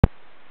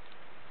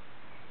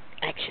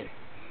action.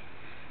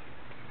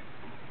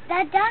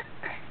 The duck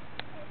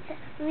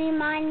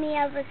remind me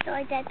of a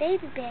story that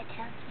Baby Bear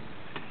tells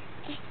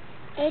me.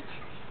 It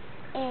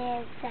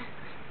is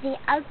the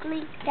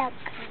Ugly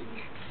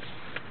Duckling.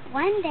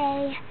 One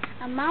day,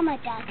 a mama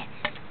duck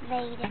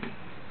laid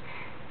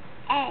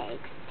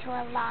eggs to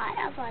a lot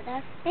of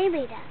other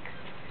baby ducks,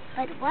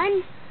 but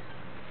one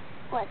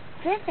was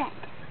different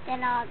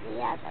than all the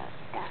other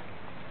ducks.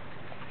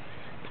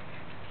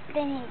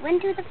 Then he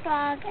went to the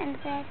frog and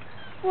said,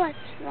 "What's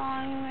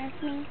wrong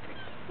with me?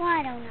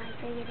 Why don't I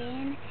fit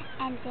in?"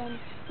 And then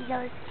he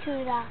goes to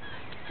the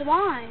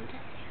swan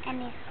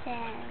and he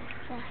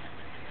says,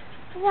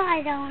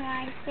 "Why don't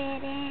I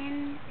fit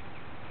in?"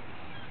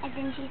 And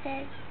then she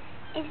says,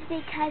 "It's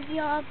because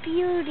you're a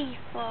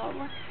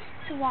beautiful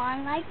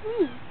swan like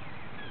me."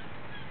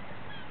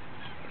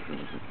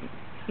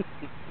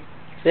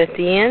 Is that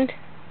the end?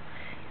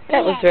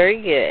 That was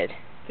very good.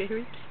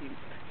 Very cute.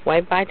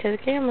 Wave bye to the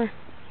camera.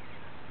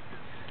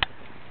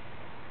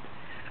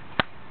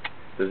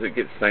 Does it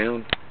get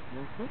sound?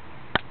 Mm-hmm.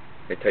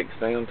 It takes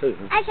sound too,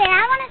 huh? Okay,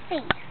 I want to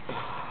see.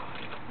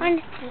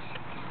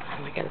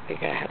 We gotta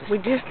figure out how to. We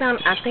just found.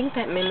 I think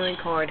that memory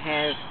card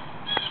has.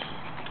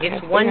 It's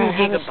Gotta 1 figure out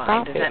how to gigabyte.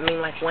 stop Does it. that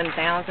mean like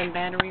 1,000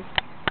 batteries?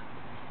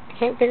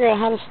 Can't figure out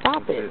how to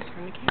stop it.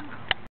 Turn the camera.